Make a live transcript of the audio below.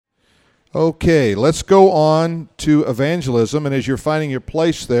Okay, let's go on to evangelism. And as you're finding your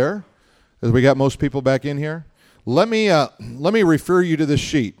place there, as we got most people back in here, let me refer you to this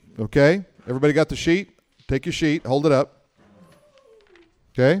sheet. Okay, everybody got the sheet? Take your sheet, hold it up.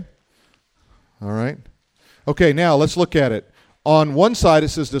 Okay, all right. Okay, now let's look at it. On one side it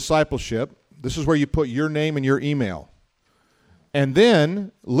says discipleship. This is where you put your name and your email. And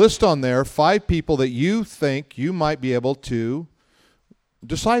then list on there 5 people that you think you might be able to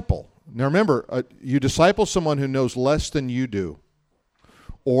disciple. Now remember, you disciple someone who knows less than you do.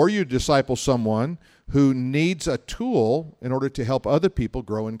 Or you disciple someone who needs a tool in order to help other people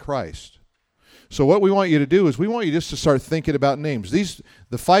grow in Christ. So what we want you to do is we want you just to start thinking about names.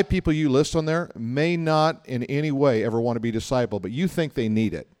 The 5 people you list on there may not in any way ever want to be discipled, but you think they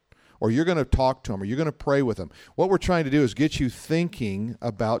need it. Or you're going to talk to them, or you're going to pray with them. What we're trying to do is get you thinking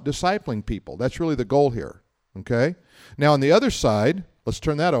about discipling people. That's really the goal here. Okay? Now on the other side, let's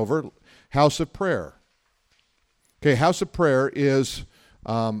turn that over. House of prayer. Okay, house of prayer is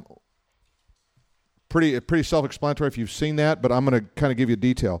pretty self-explanatory if you've seen that, but I'm going to kind of give you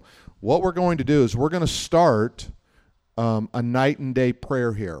detail. What we're going to do is we're going to start a night and day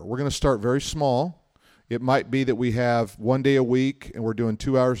prayer here. We're going to start very small. It might be that we have 1 day a week and we're doing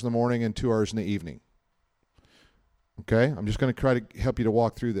 2 hours in the morning and 2 hours in the evening. Okay, I'm just going to try to help you to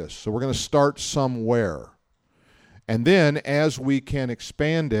walk through this. So we're going to start somewhere. And then as we can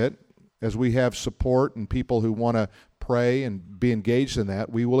expand it, as we have support and people who want to pray and be engaged in that,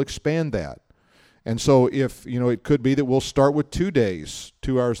 we will expand that. And so if, it could be that we'll start with 2 days,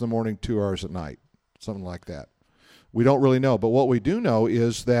 2 hours in the morning, 2 hours at night, something like that. We don't really know. But what we do know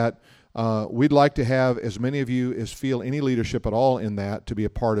is that we'd like to have as many of you as feel any leadership at all in that to be a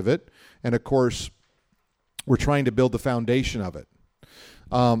part of it. And of course, we're trying to build the foundation of it.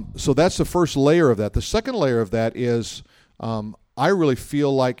 So that's the first layer of that. The second layer of that is I really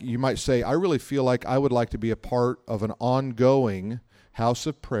feel like, you might say, I really feel like I would like to be a part of an ongoing house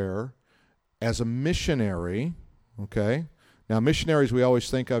of prayer as a missionary, okay? Now, missionaries we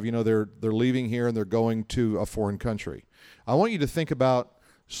always think of, they're leaving here and they're going to a foreign country. I want you to think about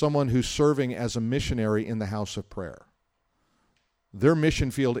someone who's serving as a missionary in the house of prayer. Their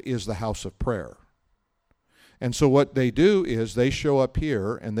mission field is the house of prayer. And so what they do is they show up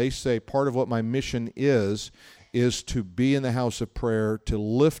here and they say, part of what my mission is to be in the house of prayer, to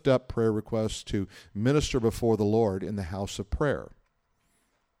lift up prayer requests, to minister before the Lord in the house of prayer.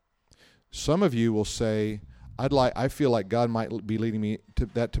 Some of you will say, I feel like God might be leading me to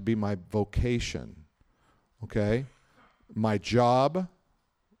that to be my vocation, okay? My job,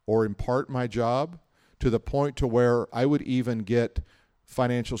 or in part my job, to the point to where I would even get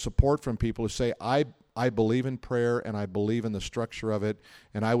financial support from people who say, I believe in prayer and I believe in the structure of it,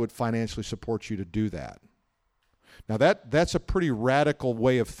 and I would financially support you to do that. Now that's a pretty radical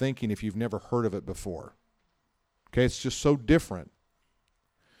way of thinking if you've never heard of it before. Okay, it's just so different.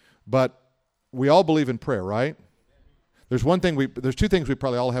 But we all believe in prayer, right? There's 2 things we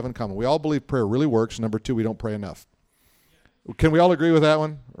probably all have in common. We all believe prayer really works. Number 2, we don't pray enough. Can we all agree with that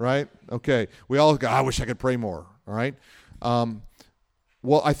one? Right? Okay. We all go, I wish I could pray more. All right?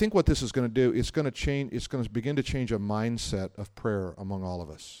 Well, I think what this is going to do, it's going to begin to change a mindset of prayer among all of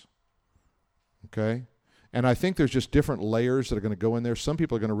us. Okay? And I think there's just different layers that are going to go in there. Some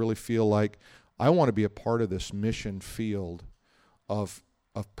people are going to really feel like, I want to be a part of this mission field of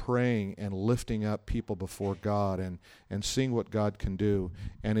praying and lifting up people before God and seeing what God can do.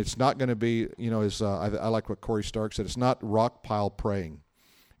 And it's not going to be, I like what Corey Stark said, it's not rock pile praying.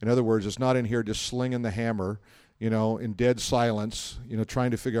 In other words, it's not in here just slinging the hammer, in dead silence,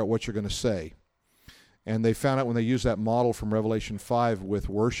 trying to figure out what you're going to say. And they found out when they used that model from Revelation 5 with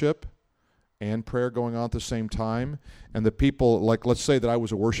worship and prayer going on at the same time, and the people, like, let's say that I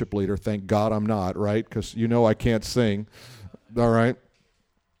was a worship leader, thank God I'm not, right? Because I can't sing, all right?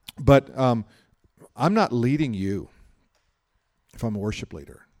 But I'm not leading you if I'm a worship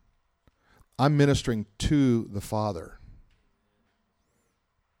leader. I'm ministering to the Father.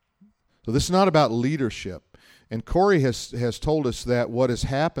 So this is not about leadership. And Corey has told us that what has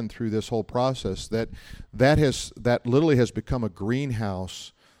happened through this whole process, that literally has become a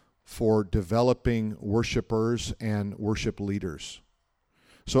greenhouse for developing worshipers and worship leaders.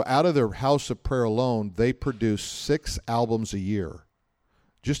 So out of their house of prayer alone, they produce 6 albums a year.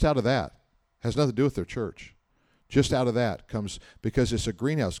 Just out of that. Has nothing to do with their church. Just out of that comes, because it's a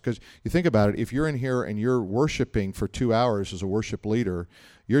greenhouse. Because you think about it, if you're in here and you're worshiping for 2 hours as a worship leader,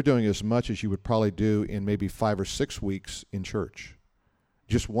 you're doing as much as you would probably do in maybe 5 or 6 weeks in church.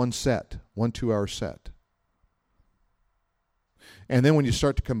 Just one 2-hour set. And then when you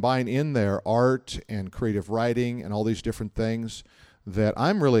start to combine in there art and creative writing and all these different things, that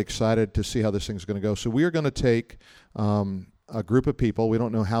I'm really excited to see how this thing's going to go. So we are going to take a group of people, we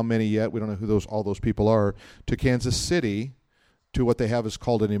don't know how many yet, we don't know who all those people are, to Kansas City to what they have is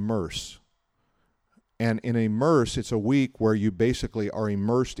called an immerse. And in immerse, it's a week where you basically are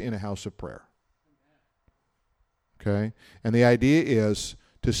immersed in a house of prayer. Okay? And the idea is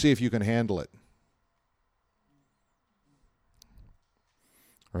to see if you can handle it.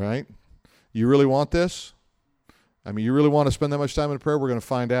 All right? You really want this? I mean, you really want to spend that much time in prayer? We're going to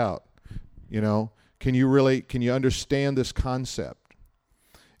find out. You know, can you understand this concept?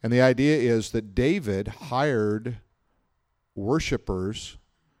 And the idea is that David hired worshipers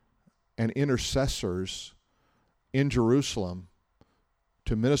and intercessors in Jerusalem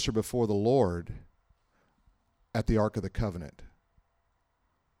to minister before the Lord at the Ark of the Covenant.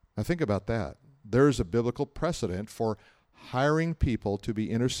 Now think about that. There is a biblical precedent for hiring people to be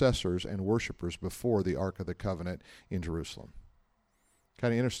intercessors and worshipers before the Ark of the Covenant in Jerusalem.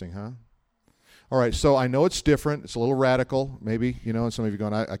 Kind of interesting, huh? All right, so I know it's different. It's a little radical, maybe, you know, and some of you are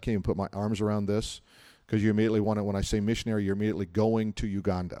going, I can't even put my arms around this, because you immediately want to, when I say missionary, you're immediately going to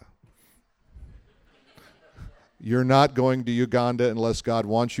Uganda. You're not going to Uganda unless God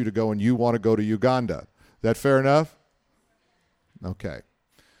wants you to go and you want to go to Uganda. Is that fair enough? Okay.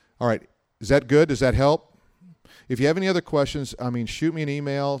 All right. Is that good? Does that help? If you have any other questions, I mean, shoot me an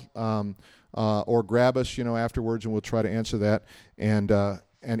email or grab us, you know, afterwards, and we'll try to answer that. And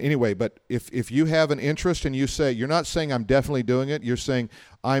anyway, but if you have an interest and you say, you're not saying I'm definitely doing it, you're saying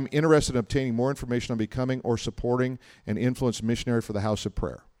I'm interested in obtaining more information on becoming or supporting an influenced missionary for the house of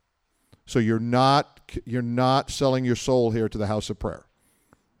prayer. So you're not selling your soul here to the house of prayer.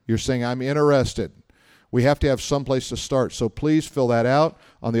 You're saying I'm interested. We have to have some place to start. So please fill that out.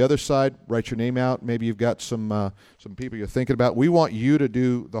 On the other side, write your name out. Maybe you've got some people you're thinking about. We want you to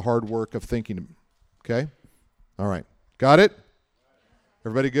do the hard work of thinking. Okay? All right. Got it?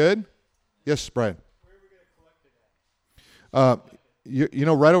 Everybody good? Yes, Brian. Where are we going to collect it at? You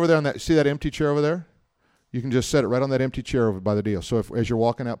know, right over there on that, see that empty chair over there? You can just set it right on that empty chair over by the deal. So as you're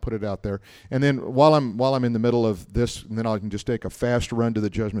walking out, put it out there. And then while I'm in the middle of this, and then I can just take a fast run to the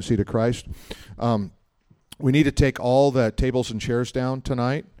judgment seat of Christ. We need to take all the tables and chairs down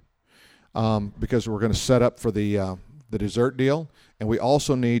tonight because we're going to set up for the dessert deal. And we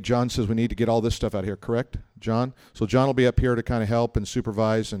also need, John says we need to get all this stuff out here, correct, John? So John will be up here to kind of help and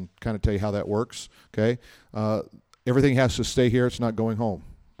supervise and kind of tell you how that works, okay? Everything has to stay here. It's not going home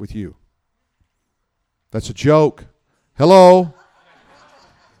with you. That's a joke. Hello?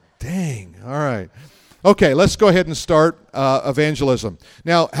 Dang, all right. Okay, let's go ahead and start evangelism.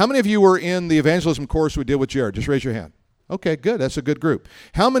 Now, how many of you were in the evangelism course we did with Jared? Just raise your hand. Okay, good. That's a good group.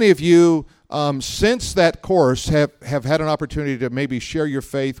 How many of you, since that course, have had an opportunity to maybe share your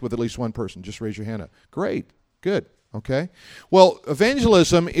faith with at least one person? Just raise your hand up. Great. Good. Okay. Well,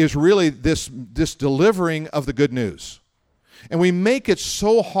 evangelism is really this delivering of the good news. And we make it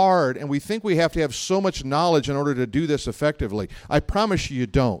so hard, and we think we have to have so much knowledge in order to do this effectively. I promise you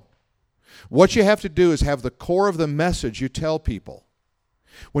don't. What you have to do is have the core of the message you tell people.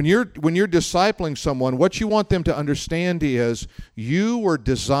 When you're discipling someone, what you want them to understand is you were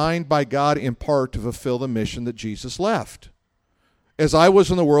designed by God in part to fulfill the mission that Jesus left. As I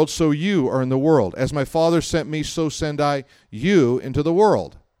was in the world, so you are in the world. As my Father sent me, so send I you into the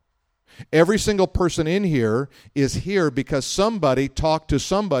world. Every single person in here is here because somebody talked to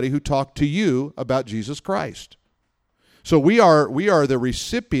somebody who talked to you about Jesus Christ. So we are the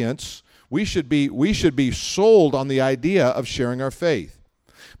recipients. We should be sold on the idea of sharing our faith.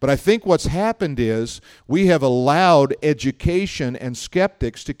 But I think what's happened is we have allowed education and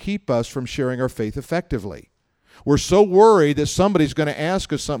skeptics to keep us from sharing our faith effectively. We're so worried that somebody's going to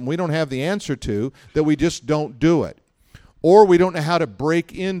ask us something we don't have the answer to that we just don't do it. Or we don't know how to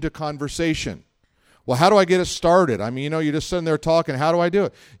break into conversation. Well, how do I get it started? I mean, you're just sitting there talking. How do I do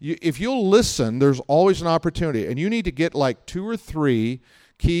it? If you'll listen, there's always an opportunity. And you need to get like 2 or 3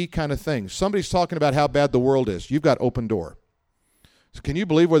 key kind of things. Somebody's talking about how bad the world is. You've got open door. So can you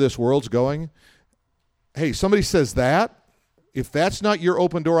believe where this world's going? Hey, somebody says that. If that's not your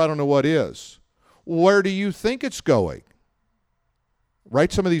open door, I don't know what is. Where do you think it's going?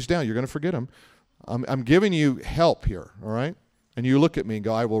 Write some of these down. You're going to forget them. I'm giving you help here, all right? And you look at me and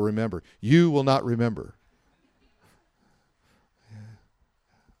go, I will remember. You will not remember.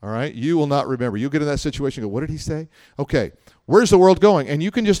 All right? You will not remember. You'll get in that situation and go, what did he say? Okay, where's the world going? And you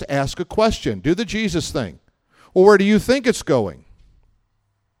can just ask a question. Do the Jesus thing. Well, where do you think it's going?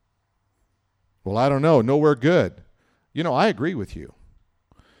 Well, I don't know. Nowhere good. I agree with you.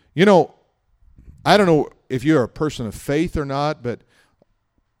 I don't know if you're a person of faith or not, but,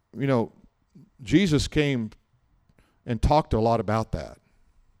 Jesus came and talked a lot about that.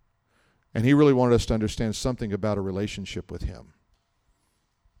 And he really wanted us to understand something about a relationship with him.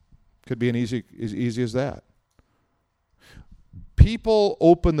 Could be as easy as that. People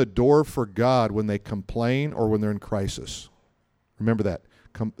open the door for God when they complain or when they're in crisis. Remember that.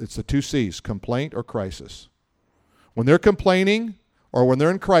 It's the 2 C's, complaint or crisis. When they're complaining or when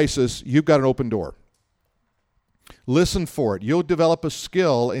they're in crisis, you've got an open door. Listen for it. You'll develop a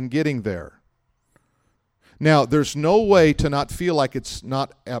skill in getting there. Now, there's no way to not feel like it's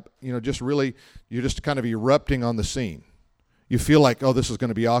not, just really, you're just kind of erupting on the scene. You feel like, oh, this is going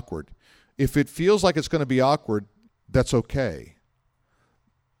to be awkward. If it feels like it's going to be awkward, that's okay.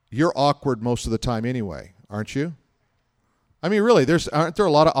 You're awkward most of the time anyway, aren't you? I mean, really, aren't there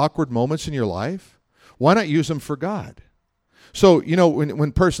a lot of awkward moments in your life? Why not use them for God? So, when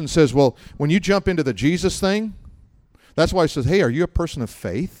a person says, well, when you jump into the Jesus thing, that's why he says, hey, are you a person of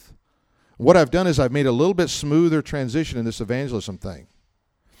faith? What I've done is I've made a little bit smoother transition in this evangelism thing.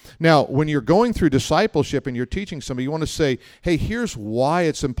 Now, when you're going through discipleship and you're teaching somebody, you want to say, hey, here's why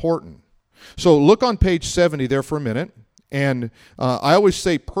it's important. So look on page 70 there for a minute. And I always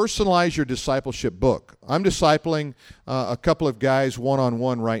say personalize your discipleship book. I'm discipling a couple of guys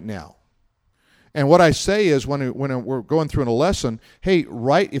one-on-one right now. And what I say is when we're going through in a lesson, hey,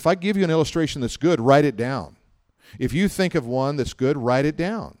 if I give you an illustration that's good, write it down. If you think of one that's good, write it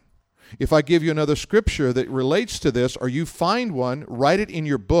down. If I give you another scripture that relates to this, or you find one, write it in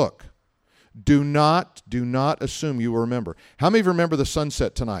your book. Do not assume you will remember. How many of you remember the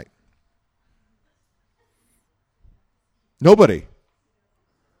sunset tonight? Nobody.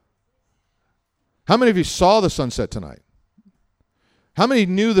 How many of you saw the sunset tonight? How many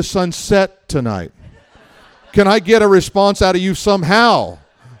knew the sunset tonight? Can I get a response out of you somehow?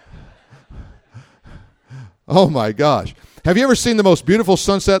 Oh my gosh. Have you ever seen the most beautiful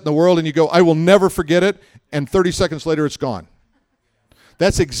sunset in the world and you go, I will never forget it, and 30 seconds later it's gone?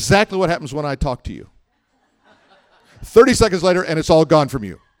 That's exactly what happens when I talk to you. 30 seconds later and it's all gone from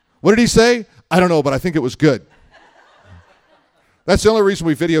you. What did he say? I don't know, but I think it was good. That's the only reason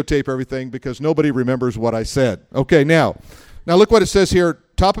we videotape everything, because nobody remembers what I said. Okay, now look what it says here,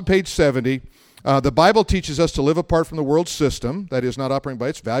 top of page 70. The Bible teaches us to live apart from the world system, that is, not operating by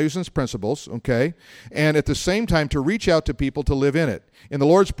its values and its principles, okay? And at the same time, to reach out to people to live in it. In the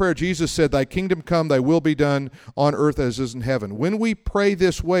Lord's Prayer, Jesus said, thy kingdom come, thy will be done on earth as is in heaven. When we pray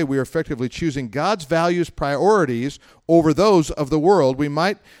this way, we are effectively choosing God's values, priorities over those of the world. We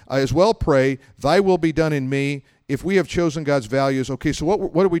might as well pray, thy will be done in me. If we have chosen God's values, okay, so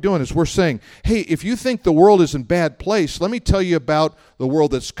what are we doing is we're saying, hey, if you think the world is in a bad place, let me tell you about the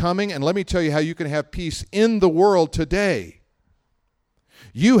world that's coming, and let me tell you how you can have peace in the world today.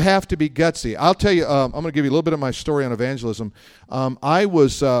 You have to be gutsy. I'll tell you, I'm going to give you a little bit of my story on evangelism.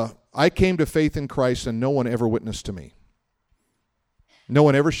 I came to faith in Christ, and no one ever witnessed to me. No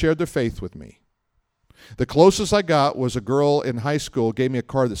one ever shared their faith with me. The closest I got was a girl in high school gave me a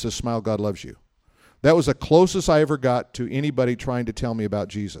card that says, Smile, God loves you. That was the closest I ever got to anybody trying to tell me about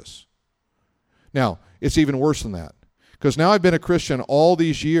Jesus. Now, it's even worse than that. Because now I've been a Christian all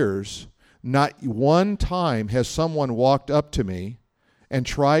these years, not one time has someone walked up to me and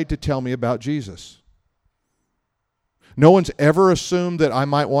tried to tell me about Jesus. No one's ever assumed that I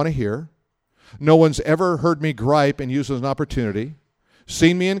might want to hear. No one's ever heard me gripe and use it as an opportunity,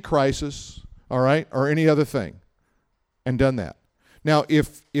 seen me in crisis, all right, or any other thing, and done that. Now,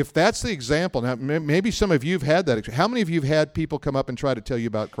 if that's the example, now maybe some of you have had that. How many of you have had people come up and try to tell you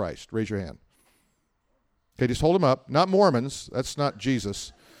about Christ? Raise your hand. Okay, just hold them up. Not Mormons. That's not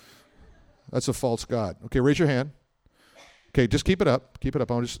Jesus. That's a false god. Okay, raise your hand. Okay, just keep it up. Keep it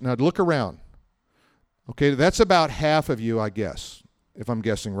up. Now look around. Okay, that's about half of you, I guess, if I'm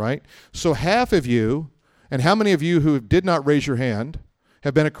guessing right. So half of you, and how many of you who did not raise your hand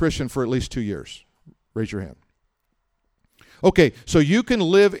have been a Christian for at least 2 years? Raise your hand. Okay, so you can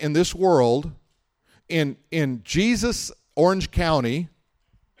live in this world in Jesus, Orange County,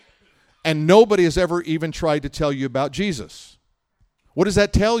 and nobody has ever even tried to tell you about Jesus. What does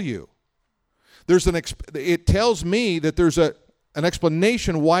that tell you? It tells me that there's an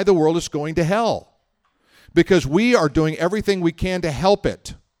explanation why the world is going to hell. Because we are doing everything we can to help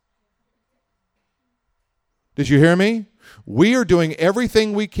it. Did you hear me? We are doing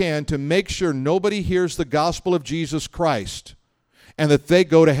everything we can to make sure nobody hears the gospel of Jesus Christ and that they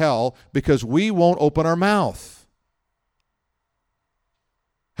go to hell because we won't open our mouth.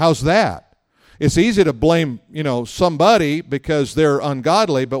 How's that? It's easy to blame, somebody because they're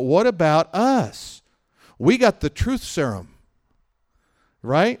ungodly, but what about us? We got the truth serum,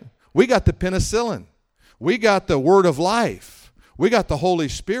 right? We got the penicillin. We got the word of life. We got the Holy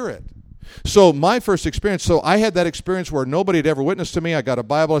Spirit. So my first experience, so I had that experience where nobody had ever witnessed to me. I got a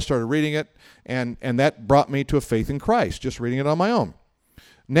Bible, I started reading it, and that brought me to a faith in Christ, just reading it on my own.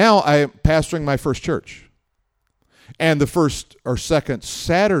 Now I am pastoring my first church. And the first or second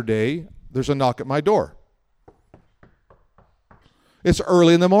Saturday, there's a knock at my door. It's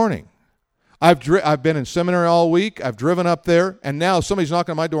early in the morning. I've been in seminary all week. I've driven up there, and now somebody's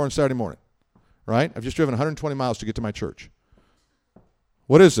knocking on my door on Saturday morning. Right? I've just driven 120 miles to get to my church.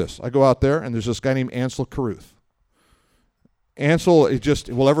 What is this? I go out there, and there's this guy named Ansel Caruth. Ansel is just,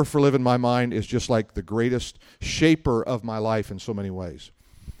 will ever live in my mind, is just like the greatest shaper of my life in so many ways.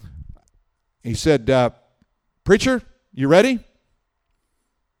 He said, preacher, you ready?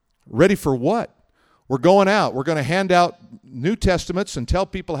 Ready for what? We're going out. We're going to hand out New Testaments and tell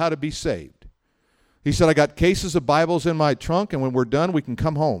people how to be saved. He said, I got cases of Bibles in my trunk, and when we're done, we can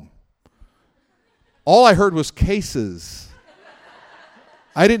come home. All I heard was cases.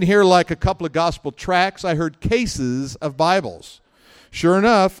 I didn't hear like a couple of gospel tracts. I heard cases of Bibles. Sure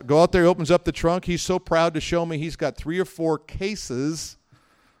enough, go out there, he opens up the trunk. He's so proud to show me he's got 3 or 4 cases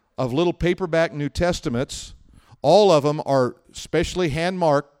of little paperback New Testaments. All of them are specially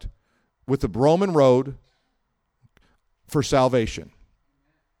hand-marked with the Roman road for salvation.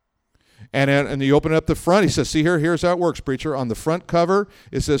 And you open up the front, he says, see here's how it works, preacher. On the front cover,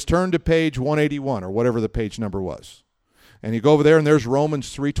 it says, turn to page 181, or whatever the page number was. And you go over there, and there's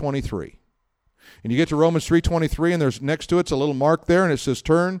Romans 3:23. And you get to Romans 3:23, and there's next to it's a little mark there, and it says,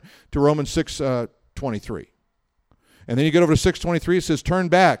 turn to Romans 6:23. And then you get over to 6:23, it says, turn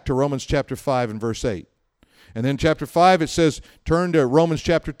back to Romans chapter 5 and verse 8. And then chapter 5, it says, turn to Romans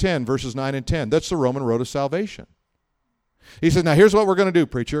chapter 10, verses 9 and 10. That's the Roman road of salvation. He said, now here's what we're going to do,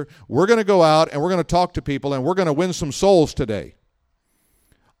 preacher. We're going to go out and we're going to talk to people and we're going to win some souls today.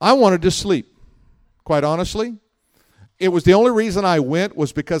 I wanted to sleep, quite honestly. It was the only reason I went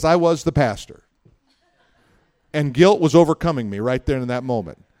was because I was the pastor. And guilt was overcoming me right there in that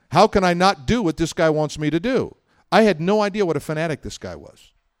moment. How can I not do what this guy wants me to do? I had no idea what a fanatic this guy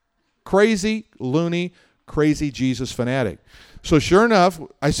was. Crazy, loony, crazy Jesus fanatic. So sure enough,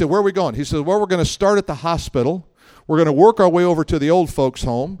 I said, where are we going? He said, well, we're going to start at the hospital. We're going to work our way over to the old folks'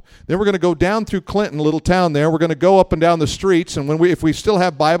 home. Then we're going to go down through Clinton, little town there. We're going to go up and down the streets. And if we still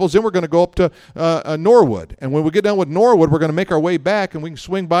have Bibles, then we're going to go up to Norwood. And when we get done with Norwood, we're going to make our way back, and we can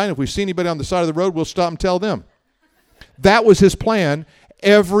swing by. And if we see anybody on the side of the road, we'll stop and tell them. That was his plan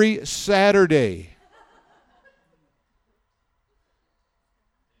every Saturday.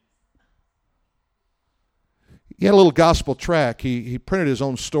 He had a little gospel tract. He printed his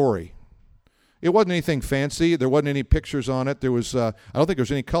own story. It wasn't anything fancy. There wasn't any pictures on it. There was, I don't think there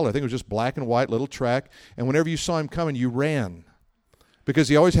was any color. I think it was just black and white, little tract. And whenever you saw him coming, you ran. Because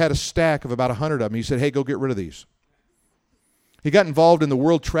he always had a stack of about 100 of them. He said, hey, go get rid of these. He got involved in the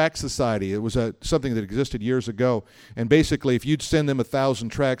World Tract Society. It was something that existed years ago. And basically, if you'd send them 1,000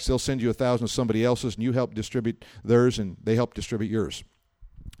 tracts, they'll send you 1,000 of somebody else's, and you help distribute theirs, and they help distribute yours.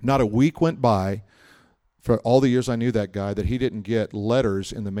 Not a week went by, for all the years I knew that guy, that he didn't get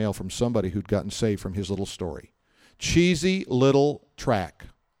letters in the mail from somebody who'd gotten saved from his little story. Cheesy little tract.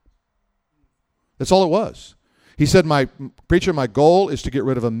 That's all it was. He said, preacher, my goal is to get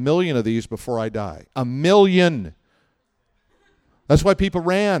rid of 1 million of these before I die. 1 million. That's why people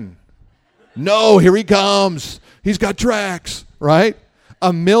ran. No, here he comes. He's got tracts, right?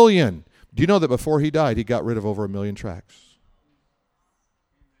 1 million. Do you know that before he died, he got rid of over 1 million tracts?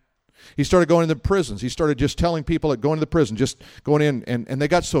 He started going into prisons. He started just telling people that going to the prison, just going in, and they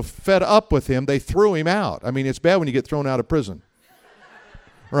got so fed up with him, they threw him out. I mean, it's bad when you get thrown out of prison,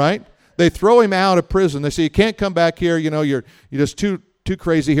 right? They throw him out of prison. They say, you can't come back here. You know, you're just too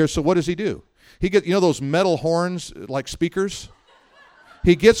crazy here. So what does he do? He gets, those metal horns like speakers?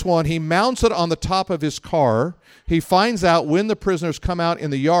 He gets one. He mounts it on the top of his car. He finds out when the prisoners come out in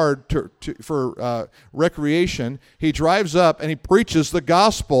the yard for recreation. He drives up and he preaches the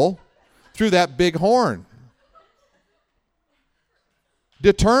gospel through that big horn.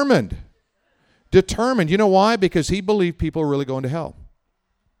 Determined. You know why? Because he believed people were really going to hell.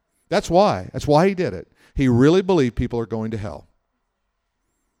 That's why. That's why he did it. He really believed people are going to hell.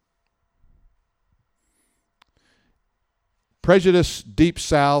 Prejudice deep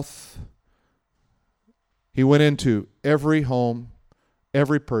south. He went into every home,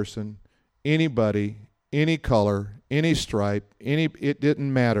 every person, anybody, any color, any stripe, it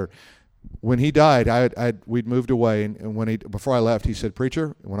didn't matter. When he died, we'd moved away, and before I left, he said,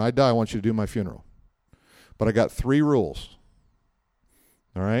 preacher, when I die, I want you to do my funeral. But I got 3 rules.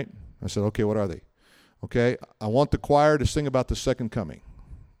 All right? I said, okay, what are they? Okay, I want the choir to sing about the second coming.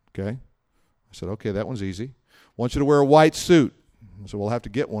 Okay? I said, okay, that one's easy. I want you to wear a white suit. So we'll have to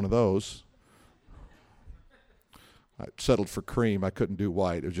get one of those. I settled for cream. I couldn't do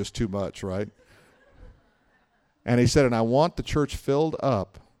white. It was just too much, right? And he said, and I want the church filled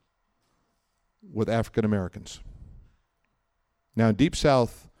up with African Americans. Now, in Deep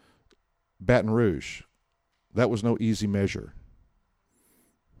South Baton Rouge, that was no easy measure.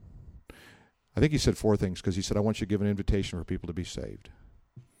 I think he said 4 things, because he said, I want you to give an invitation for people to be saved.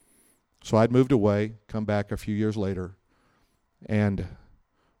 So I'd moved away, come back a few years later, and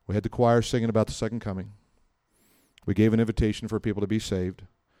we had the choir singing about the second coming. We gave an invitation for people to be saved.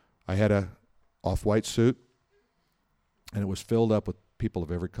 I had a off-white suit, and it was filled up with people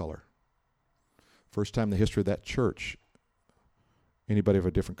of every color. First time in the history of that church, anybody of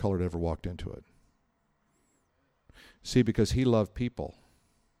a different color had ever walked into it. See, because he loved people.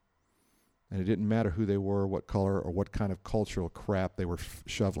 And it didn't matter who they were, what color, or what kind of cultural crap they were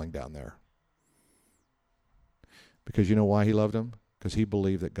shoveling down there. Because you know why he loved them? Because he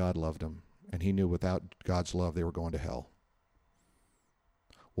believed that God loved them. And he knew without God's love they were going to hell.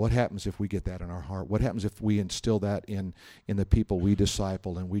 What happens if we get that in our heart? What happens if we instill that in the people we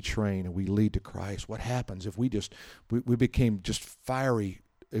disciple and we train and we lead to Christ? What happens if we became just fiery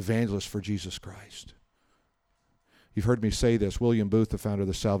evangelists for Jesus Christ? You've heard me say this. William Booth, the founder of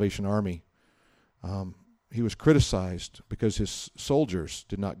the Salvation Army, he was criticized because his soldiers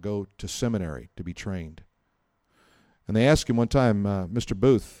did not go to seminary to be trained. And they asked him one time, Mr.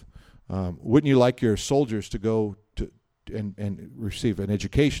 Booth, wouldn't you like your soldiers to go to and receive an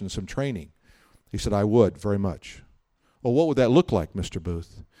education, some training? He said, I would, very much. Well, what would that look like, Mr.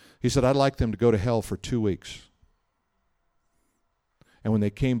 Booth? He said, I'd like them to go to hell for 2 weeks. And when they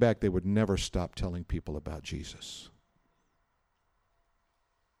came back, they would never stop telling people about Jesus.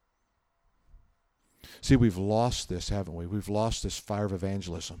 See, we've lost this, haven't we? We've lost this fire of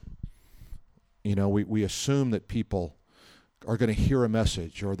evangelism. You know, we assume that people are going to hear a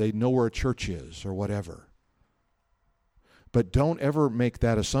message or they know where a church is or whatever. But don't ever make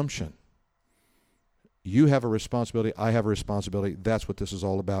that assumption. You have a responsibility. I have a responsibility. That's what this is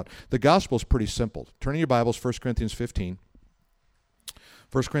all about. The gospel is pretty simple. Turn in your Bibles, 1 Corinthians 15.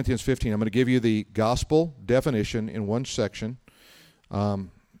 1 Corinthians 15. I'm going to give you the gospel definition in one section.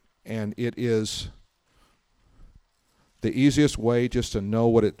 And it is the easiest way just to know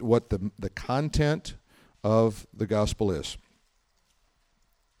what the content of the gospel is.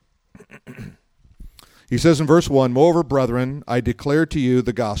 He says in verse 1, moreover, brethren, I declare to you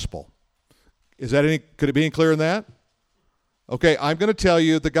the gospel. Could it be any clearer than that? Okay, I'm going to tell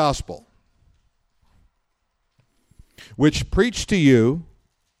you the gospel, which preached to you,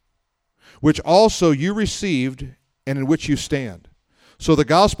 which also you received, and in which you stand. So the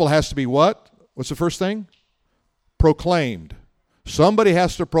gospel has to be what? What's the first thing? Proclaimed. Somebody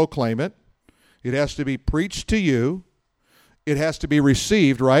has to proclaim it. It has to be preached to you. It has to be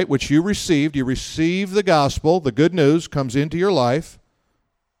received, right? Which you received. You receive the gospel. The good news comes into your life.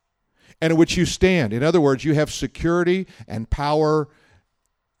 And in which you stand. In other words, you have security and power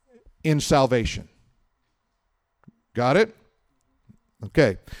in salvation. Got it?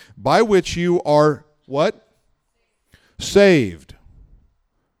 Okay. By which you are what? Saved.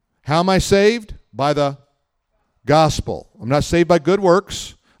 How am I saved? By the gospel. I'm not saved by good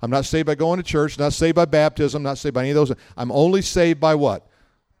works. I'm not saved by going to church. Not saved by baptism. Not saved by any of those. I'm only saved by what?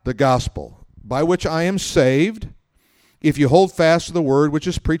 The gospel. By which I am saved, if you hold fast to the word which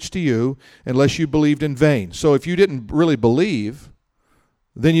is preached to you, unless you believed in vain. So if you didn't really believe,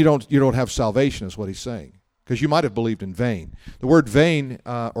 then you don't have salvation, is what he's saying. Because you might have believed in vain. The word vain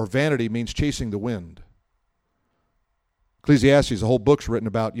or vanity means chasing the wind. Ecclesiastes, the whole book's written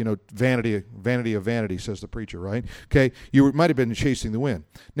about, vanity of vanity, says the preacher, right? Okay, you might have been chasing the wind.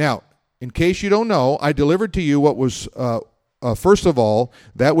 Now, in case you don't know, I delivered to you what was, first of all,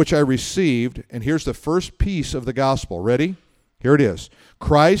 that which I received, and here's the first piece of the gospel. Ready? Here it is.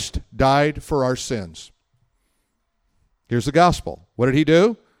 Christ died for our sins. Here's the gospel. What did he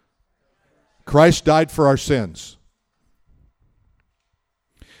do? Christ died for our sins.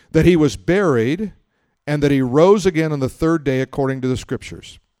 That he was buried, and that he rose again on the third day according to the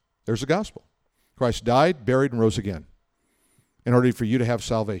Scriptures. There's the gospel. Christ died, buried, and rose again in order for you to have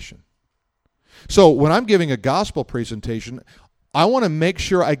salvation. So when I'm giving a gospel presentation, I want to make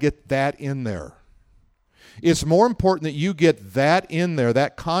sure I get that in there. It's more important that you get that in there,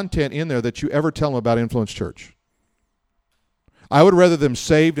 that content in there, that you ever tell them about Influence Church. I would rather them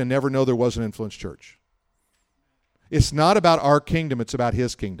saved and never know there was an Influence Church. It's not about our kingdom, it's about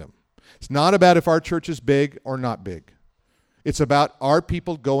his kingdom. It's not about if our church is big or not big. It's about our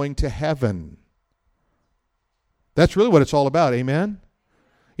people going to heaven. That's really what it's all about, amen?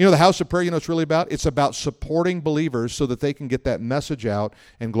 You know, the house of prayer, you know what it's really about? It's about supporting believers so that they can get that message out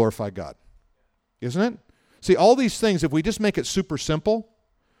and glorify God. Isn't it? See, all these things, if we just make it super simple.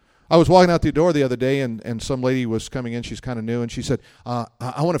 I was walking out the door the other day, and some lady was coming in. She's kind of new, and she said, I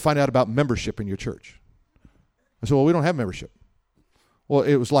want to find out about membership in your church. I said, well, we don't have membership. Well,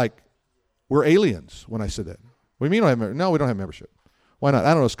 it was like, we're aliens when I said that. What do you mean you don't have membership? No, we don't have membership. Why not? I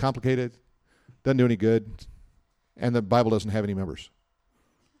don't know. It's complicated. Doesn't do any good. And the Bible doesn't have any members.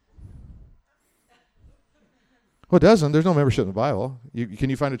 Well, it doesn't. There's no membership in the Bible. Can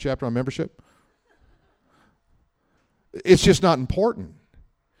you find a chapter on membership? It's just not important.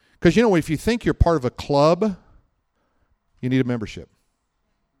 Because, you know, if you think you're part of a club, you need a membership.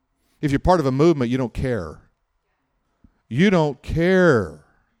 If you're part of a movement, you don't care. You don't care.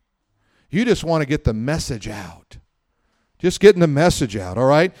 You just want to get the message out. Just getting the message out, all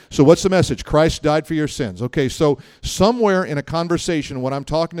right? So what's the message? Christ died for your sins. Okay, so somewhere in a conversation when I'm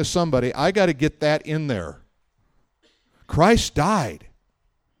talking to somebody, I got to get that in there. Christ died.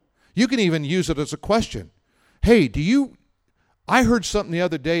 You can even use it as a question. Hey, I heard something the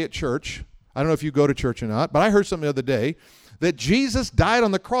other day at church. I don't know if you go to church or not, but I heard something the other day that Jesus died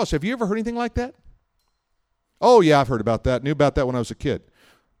on the cross. Have you ever heard anything like that? Oh, yeah, I've heard about that. Knew about that when I was a kid.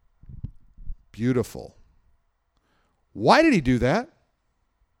 Beautiful. Why did he do that?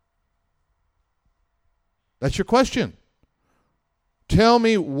 That's your question. Tell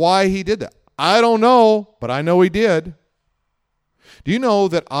me why he did that. I don't know, but I know he did. Do you know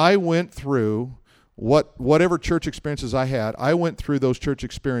that I went through whatever church experiences I had, I went through those church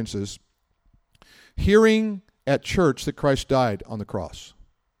experiences hearing at church that Christ died on the cross.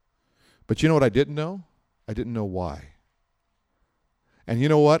 But you know what I didn't know? I didn't know why. And you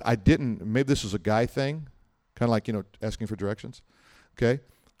know what? Maybe this is a guy thing, kind of like, you know, asking for directions. Okay?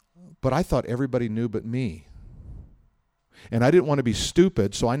 But I thought everybody knew but me. And I didn't want to be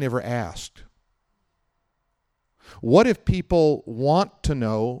stupid, so I never asked. What if people want to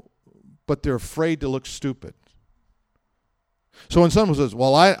know, but they're afraid to look stupid? So when someone says,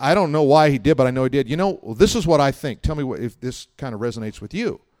 well, I don't know why he did, but I know he did. You know, this is what I think. Tell me if this kind of resonates with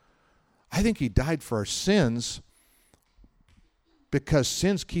you. I think he died for our sins because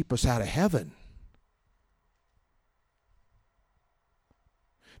sins keep us out of heaven.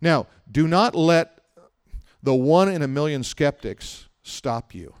 Now, do not let the 1 in a million skeptics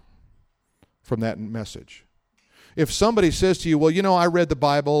stop you from that message. If somebody says to you, well, you know, I read the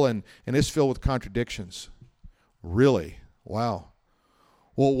Bible and it's filled with contradictions. Really? Wow.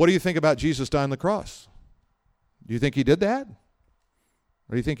 Well, what do you think about Jesus dying on the cross? Do you think he did that?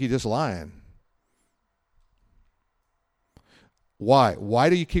 Or do you think he's just lying? Why? Why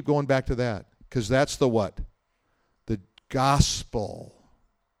do you keep going back to that? Because that's the what? The gospel.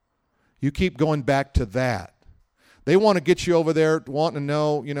 You keep going back to that. They want to get you over there wanting to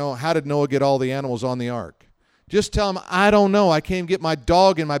know, you know, how did Noah get all the animals on the ark? Just tell them, I don't know. I can't even get my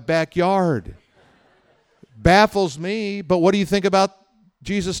dog in my backyard. Baffles me, but what do you think about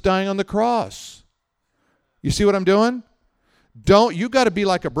Jesus dying on the cross? You see what I'm doing? You got to be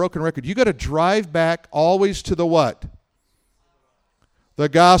like a broken record. You got to drive back always to the what? The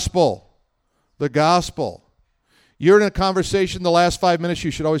gospel. The gospel. You're in a conversation the last 5 minutes,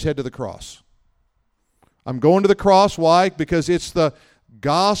 you should always head to the cross. I'm going to the cross. Why? Because it's the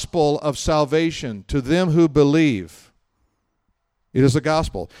gospel of salvation to them who believe. It is the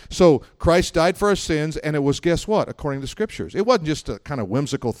gospel. So Christ died for our sins, and it was, guess what? According to Scriptures. It wasn't just a kind of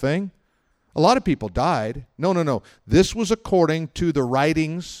whimsical thing. A lot of people died. No. This was according to the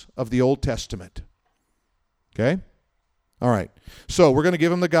writings of the Old Testament. Okay? All right. So we're going to give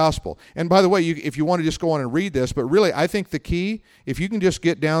them the gospel. And by the way, if you want to just go on and read this, but really I think the key, if you can just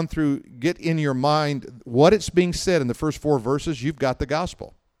get in your mind what it's being said in the first 4 verses, you've got the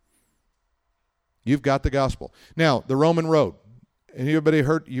gospel. You've got the gospel. Now, the Roman road. Anybody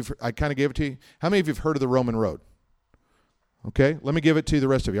heard? I kind of gave it to you. How many of you have heard of the Roman road? Okay, let me give it to the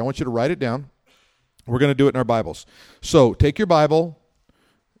rest of you. I want you to write it down. We're going to do it in our Bibles. So take your Bible.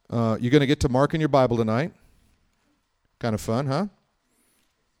 You're going to get to mark in your Bible tonight. Kind of fun, huh?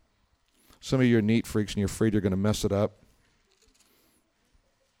 Some of you are neat freaks and you're afraid you're going to mess it up.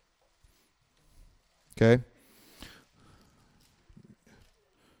 Okay?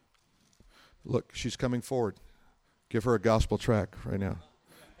 Look, she's coming forward. Give her a gospel track right now.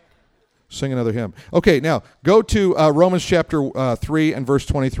 Sing another hymn. Okay, now go to Romans chapter 3 and verse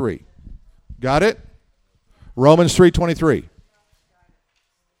 23. Got it? Romans 3:23.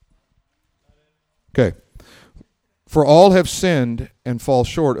 Okay. For all have sinned and fall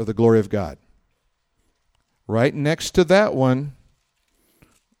short of the glory of God. Right next to that one,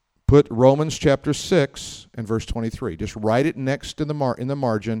 Put Romans chapter 6 and verse 23. Just write it next to in the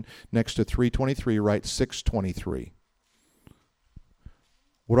margin, next to 3:23, write 6:23.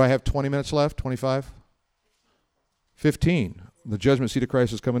 What do I have, 20 minutes left? 25? 15. The judgment seat of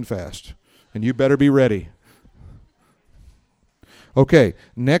Christ is coming fast. And you better be ready. Okay,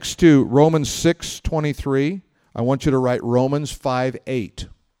 next to Romans 6:23, I want you to write Romans 5:8.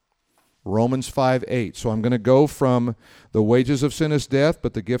 Romans 5:8. So I'm going to go from the wages of sin is death,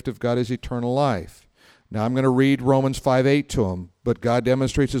 but the gift of God is eternal life. Now I'm going to read Romans 5:8 to him. But God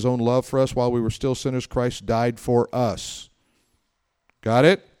demonstrates his own love for us while we were still sinners. Christ died for us. Got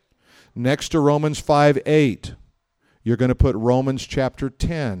it? Next to Romans 5:8, you're going to put Romans chapter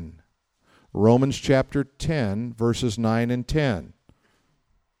 10. Romans chapter 10, verses 9 and 10.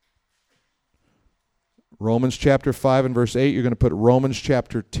 Romans chapter 5 and verse 8, you're going to put Romans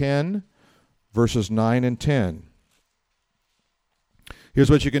chapter 10, verses 9 and 10. Here's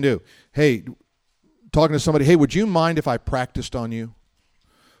what you can do. Hey, talking to somebody, hey, would you mind if I practiced on you?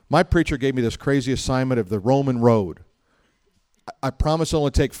 My preacher gave me this crazy assignment of the Roman road. I promise it'll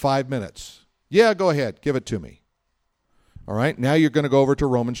only take 5 minutes. Yeah, go ahead. Give it to me. All right, now you're going to go over to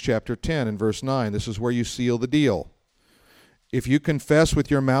Romans chapter 10 and verse 9. This is where you seal the deal. If you confess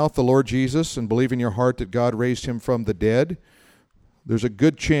with your mouth the Lord Jesus and believe in your heart that God raised him from the dead, there's a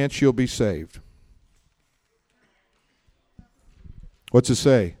good chance you'll be saved. What's it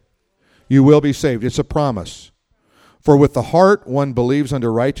say? You will be saved. It's a promise. For with the heart one believes unto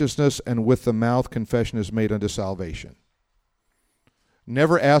righteousness, and with the mouth confession is made unto salvation.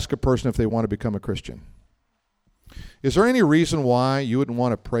 Never ask a person if they want to become a Christian. Is there any reason why you wouldn't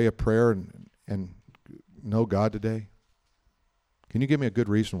want to pray a prayer and know God today? Can you give me a good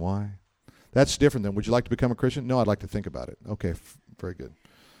reason why? That's different than, would you like to become a Christian? No, I'd like to think about it. Okay, very good.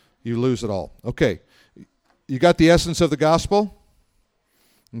 You lose it all. Okay, you got the essence of the gospel?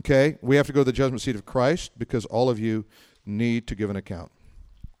 Okay, we have to go to the judgment seat of Christ because all of you need to give an account.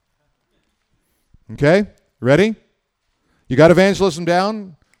 Okay, ready? You got evangelism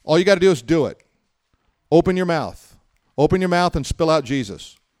down? All you got to do is do it. Open your mouth. Open your mouth and spill out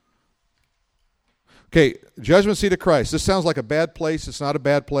Jesus. Okay, judgment seat of Christ. This sounds like a bad place. It's not a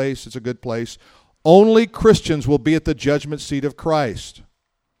bad place. It's a good place. Only Christians will be at the judgment seat of Christ.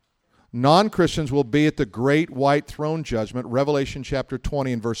 Non-Christians will be at the great white throne judgment, Revelation chapter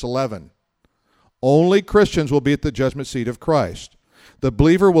 20 and verse 11. Only Christians will be at the judgment seat of Christ. The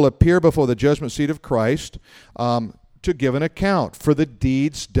believer will appear before the judgment seat of Christ to give an account for the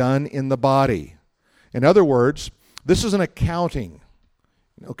deeds done in the body. In other words, this is an accounting,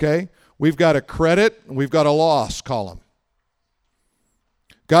 okay? We've got a credit and we've got a loss column.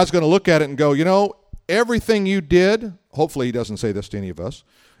 God's going to look at it and go, you know, everything you did, hopefully he doesn't say this to any of us,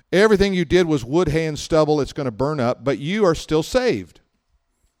 everything you did was wood, hay, and stubble. It's going to burn up, but you are still saved.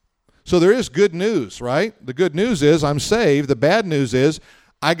 So there is good news, right? The good news is I'm saved. The bad news is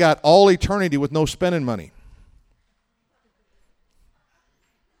I got all eternity with no spending money.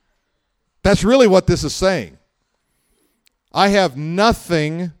 That's really what this is saying. I have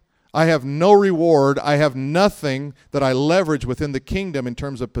nothing, I have no reward, I have nothing that I leverage within the kingdom in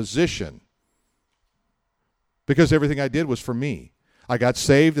terms of position. Because everything I did was for me. I got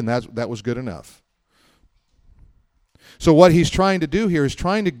saved and that was good enough. So what he's trying to do here is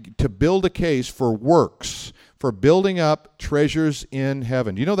trying to build a case for works, for building up treasures in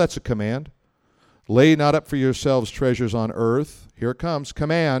heaven. Do you know that's a command? Lay not up for yourselves treasures on earth. Here it comes,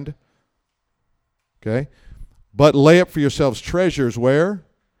 command. Okay? But lay up for yourselves treasures where?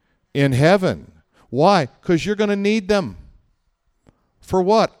 In heaven. Why? Because you're going to need them. For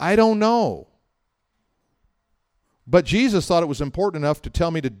what? I don't know. But Jesus thought it was important enough to tell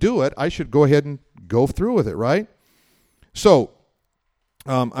me to do it. I should go ahead and go through with it, right? So,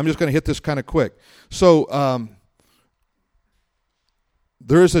 I'm just going to hit this kind of quick. So,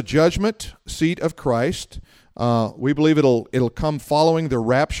 there is a judgment seat of Christ. We believe it'll come following the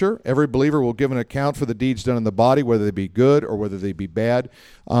rapture. Every believer will give an account for the deeds done in the body, whether they be good or whether they be bad.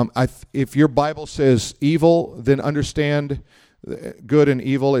 If your Bible says evil, then understand good and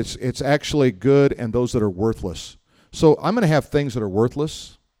evil. It's actually good and those that are worthless. So I'm going to have things that are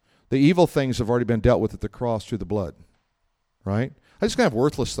worthless. The evil things have already been dealt with at the cross through the blood, right? I just going to have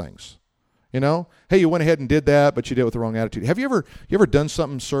worthless things. You know, hey, you went ahead and did that, but you did it with the wrong attitude. Have you ever done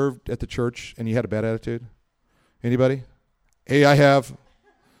something, served at the church, and you had a bad attitude? Anybody? Hey, I have.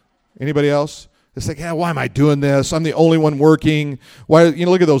 Anybody else? It's like, yeah, why am I doing this? I'm the only one working. Why? You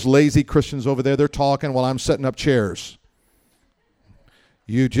know, look at those lazy Christians over there. They're talking while I'm setting up chairs.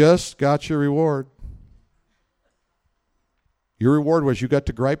 You just got your reward. Your reward was you got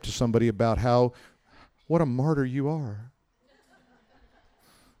to gripe to somebody about what a martyr you are.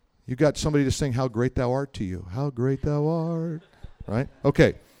 You got somebody to sing How Great Thou Art to you. How great thou art. Right?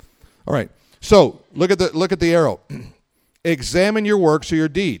 Okay. All right. So look at the arrow. Examine your works or your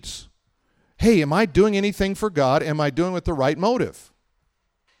deeds. Hey, am I doing anything for God? Am I doing it with the right motive?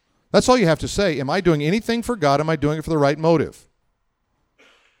 That's all you have to say. Am I doing anything for God? Am I doing it for the right motive?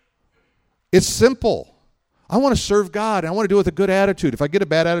 It's simple. I want to serve God. I want to do it with a good attitude. If I get a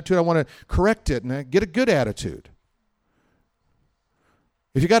bad attitude, I want to correct it and get a good attitude.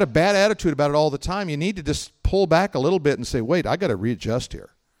 If you got a bad attitude about it all the time, you need to just pull back a little bit and say, wait, I got to readjust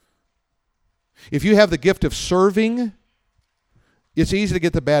here. If you have the gift of serving, it's easy to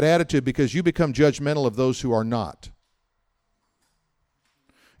get the bad attitude because you become judgmental of those who are not.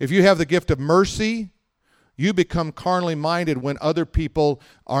 If you have the gift of mercy, you become carnally minded when other people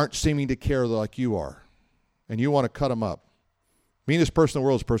aren't seeming to care like you are. And you want to cut them up. Meanest person in the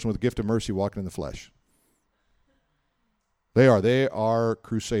world is a person with the gift of mercy walking in the flesh. They are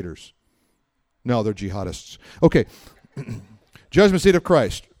crusaders. No, they're jihadists. Okay. Judgment seat of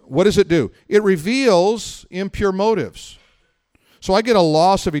Christ. What does it do? It reveals impure motives. So I get a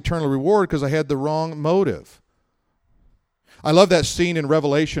loss of eternal reward because I had the wrong motive. I love that scene in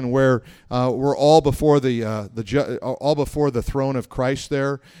Revelation where we're all before all before the throne of Christ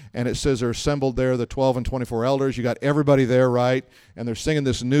there, and it says they're assembled there, the 12 and 24 elders. You got everybody there, right? And they're singing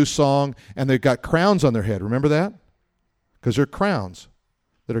this new song, and they've got crowns on their head. Remember that? Because they're crowns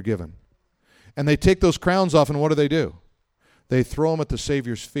that are given. And they take those crowns off, and what do? They throw them at the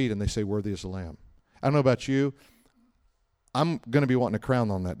Savior's feet, and they say, "Worthy is the Lamb." I don't know about you. I'm going to be wanting a crown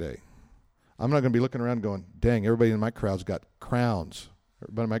on that day. I'm not going to be looking around going, dang, everybody in my crowd's got crowns.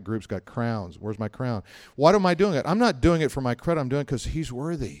 Everybody in my group's got crowns. Where's my crown? Why am I doing it? I'm not doing it for my credit. I'm doing it because he's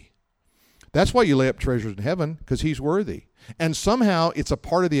worthy. That's why you lay up treasures in heaven, because he's worthy. And somehow it's a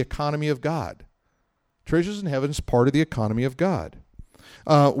part of the economy of God. Treasures in heaven is part of the economy of God.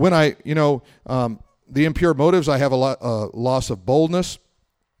 The impure motives, I have a loss of boldness.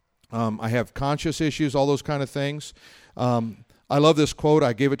 I have conscience issues, all those kind of things. I love this quote.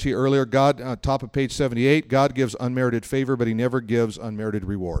 I gave it to you earlier. God, top of page 78, God gives unmerited favor, but he never gives unmerited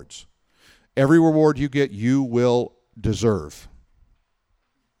rewards. Every reward you get, you will deserve.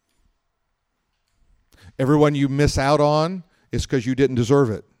 Everyone you miss out on is because you didn't deserve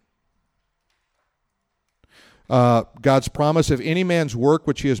it. God's promise, if any man's work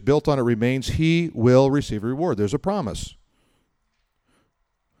which he has built on it remains, he will receive a reward. There's a promise.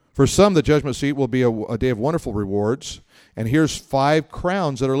 For some, the judgment seat will be a day of wonderful rewards. And here's 5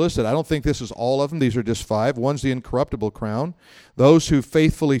 crowns that are listed. I don't think this is all of them. These are just 5. One's the incorruptible crown. Those who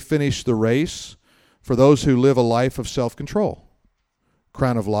faithfully finish the race, for those who live a life of self-control.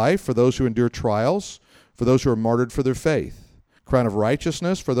 Crown of life for those who endure trials, for those who are martyred for their faith. Crown of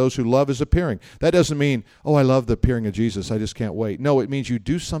righteousness for those who love his appearing. That doesn't mean, oh, I love the appearing of Jesus, I just can't wait. No, it means you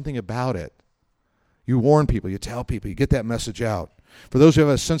do something about it. You warn people, you tell people, you get that message out. For those who have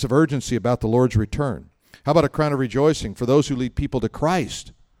a sense of urgency about the Lord's return. How about a crown of rejoicing for those who lead people to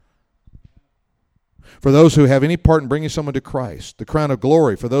Christ? For those who have any part in bringing someone to Christ. The crown of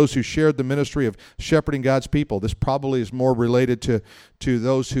glory for those who shared the ministry of shepherding God's people. This probably is more related to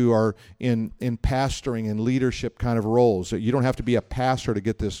those who are in pastoring and leadership kind of roles. You don't have to be a pastor to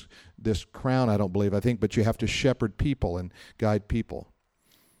get this crown, I don't believe, but you have to shepherd people and guide people.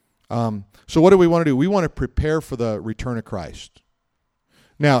 So what do we want to do? We want to prepare for the return of Christ.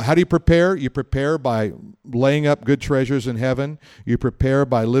 Now, how do you prepare? You prepare by laying up good treasures in heaven. You prepare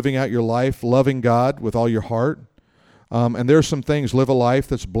by living out your life, loving God with all your heart. And there are some things. Live a life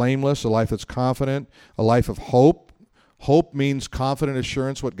that's blameless, a life that's confident, a life of hope. Hope means confident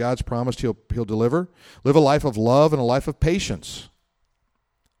assurance what God's promised he'll deliver. Live a life of love and a life of patience.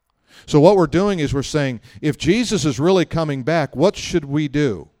 So what we're doing is we're saying, if Jesus is really coming back, what should we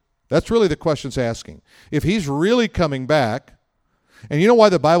do? That's really the question it's asking. If he's really coming back, and you know why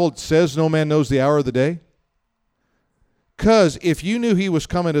the Bible says no man knows the hour of the day? Because if you knew he was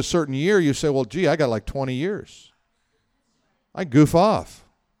coming a certain year, you say, well, gee, I got like 20 years. I goof off.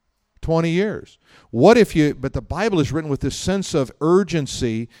 20 years. But the Bible is written with this sense of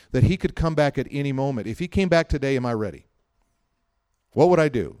urgency that he could come back at any moment. If he came back today, am I ready? What would I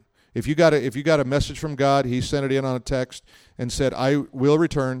do? If you got a message from God, he sent it in on a text and said, I will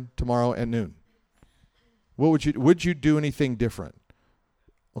return tomorrow at noon. Would you do anything different?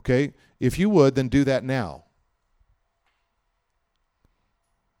 Okay, if you would, then do that now.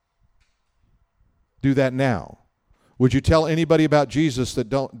 Do that now. Would you tell anybody about Jesus that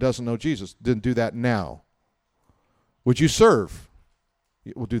doesn't know Jesus? Then do that now. Would you serve?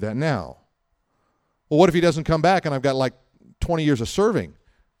 We'll do that now. Well, what if he doesn't come back and I've got like 20 years of serving?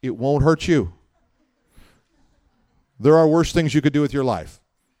 It won't hurt you. There are worse things you could do with your life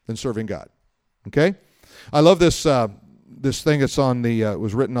than serving God. Okay? I love this this thing that's on the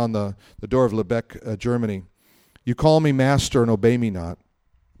was written on the door of Lübeck, Germany. You call me master and obey me not.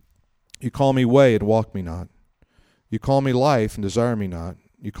 You call me way and walk me not. You call me life and desire me not.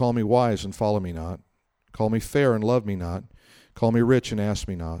 You call me wise and follow me not. Call me fair and love me not. Call me rich and ask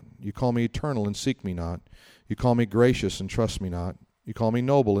me not. You call me eternal and seek me not. You call me gracious and trust me not. You call me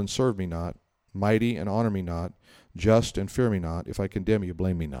noble and serve me not. Mighty and honor me not. Just and fear me not. If I condemn you,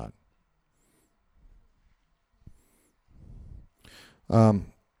 blame me not.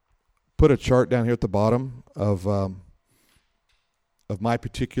 Put a chart down here at the bottom of my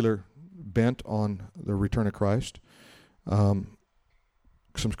particular bent on the return of Christ.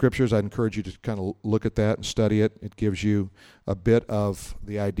 Some scriptures, I'd encourage you to kind of look at that and study it. It gives you a bit of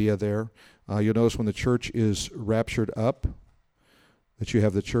the idea there. You'll notice when the church is raptured up, that you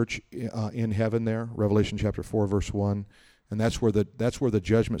have the church in heaven there, Revelation chapter 4, verse 1, and that's where the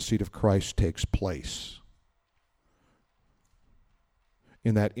judgment seat of Christ takes place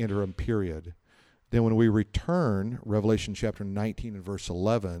in that interim period. Then when we return, Revelation chapter 19 and verse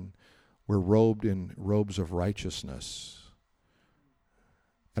 11, we're robed in robes of righteousness.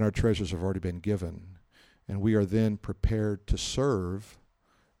 And our treasures have already been given. And we are then prepared to serve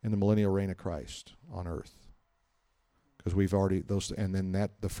in the millennial reign of Christ on earth. Because we've already, and then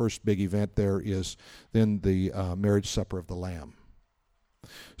the first big event there is then the marriage supper of the Lamb.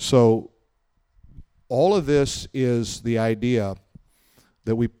 So all of this is the idea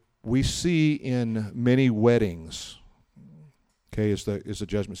that we see in many weddings, okay, is the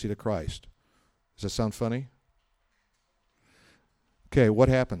judgment seat of Christ. Does that sound funny? Okay, what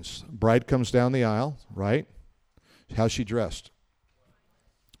happens? Bride comes down the aisle, right? How's she dressed?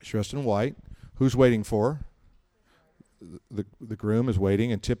 She's dressed in white. Who's waiting for her? The groom is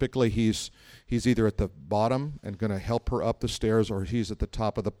waiting, and typically he's either at the bottom and going to help her up the stairs, or he's at the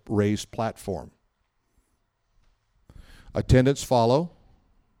top of the raised platform. Attendants follow.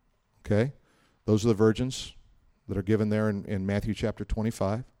 Okay, those are the virgins that are given there in Matthew chapter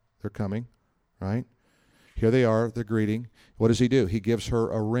 25. They're coming, right? Here they are, they're greeting. What does he do? He gives her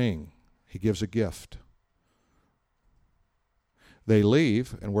a ring. He gives a gift. They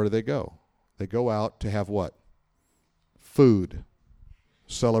leave, and where do they go? They go out to have what? Food,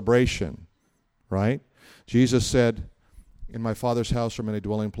 celebration, right? Jesus said, in my Father's house are many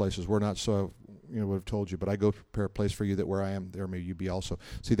dwelling places. We're not so, would have told you, but I go to prepare a place for you, that where I am, there may you be also.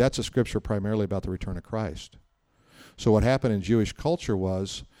 See, that's a scripture primarily about the return of Christ. So what happened in Jewish culture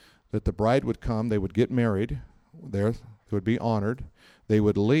was that the bride would come, they would get married there, they would be honored, they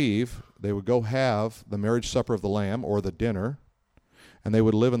would leave, they would go have the marriage supper of the Lamb or the dinner, and they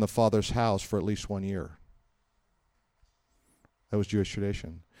would live in the Father's house for at least 1 year. That was Jewish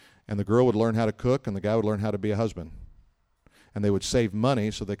tradition. And the girl would learn how to cook, and the guy would learn how to be a husband. And they would save money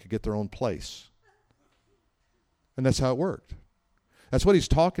so they could get their own place. And that's how it worked. That's what he's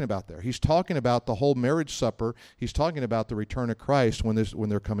talking about there. He's talking about the whole marriage supper. He's talking about the return of Christ when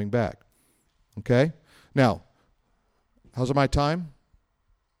they're coming back. Okay? Now, how's my time?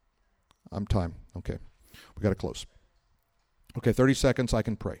 I'm time. Okay. We got to close. Okay, 30 seconds, I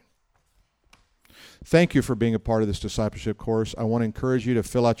can pray. Thank you for being a part of this discipleship course. I want to encourage you to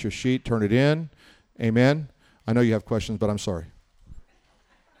fill out your sheet, turn it in. Amen. I know you have questions, but I'm sorry.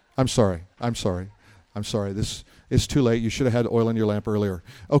 I'm sorry. This is too late. You should have had oil in your lamp earlier.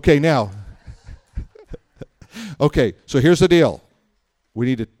 Okay, now. Okay, so here's the deal. We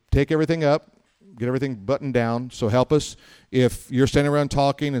need to take everything up, get everything buttoned down. So help us. If you're standing around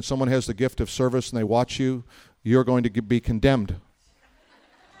talking and someone has the gift of service and they watch you, you're going to be condemned.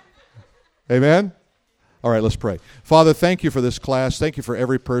 Amen? All right, let's pray. Father, thank you for this class. Thank you for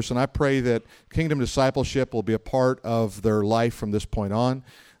every person. I pray that kingdom discipleship will be a part of their life from this point on,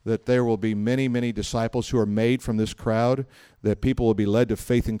 that there will be many, many disciples who are made from this crowd, that people will be led to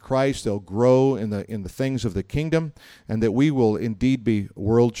faith in Christ, they'll grow in the things of the kingdom, and that we will indeed be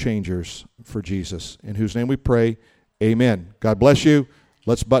world changers for Jesus, in whose name we pray, amen. God bless you.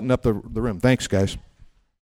 Let's button up the room. Thanks, guys.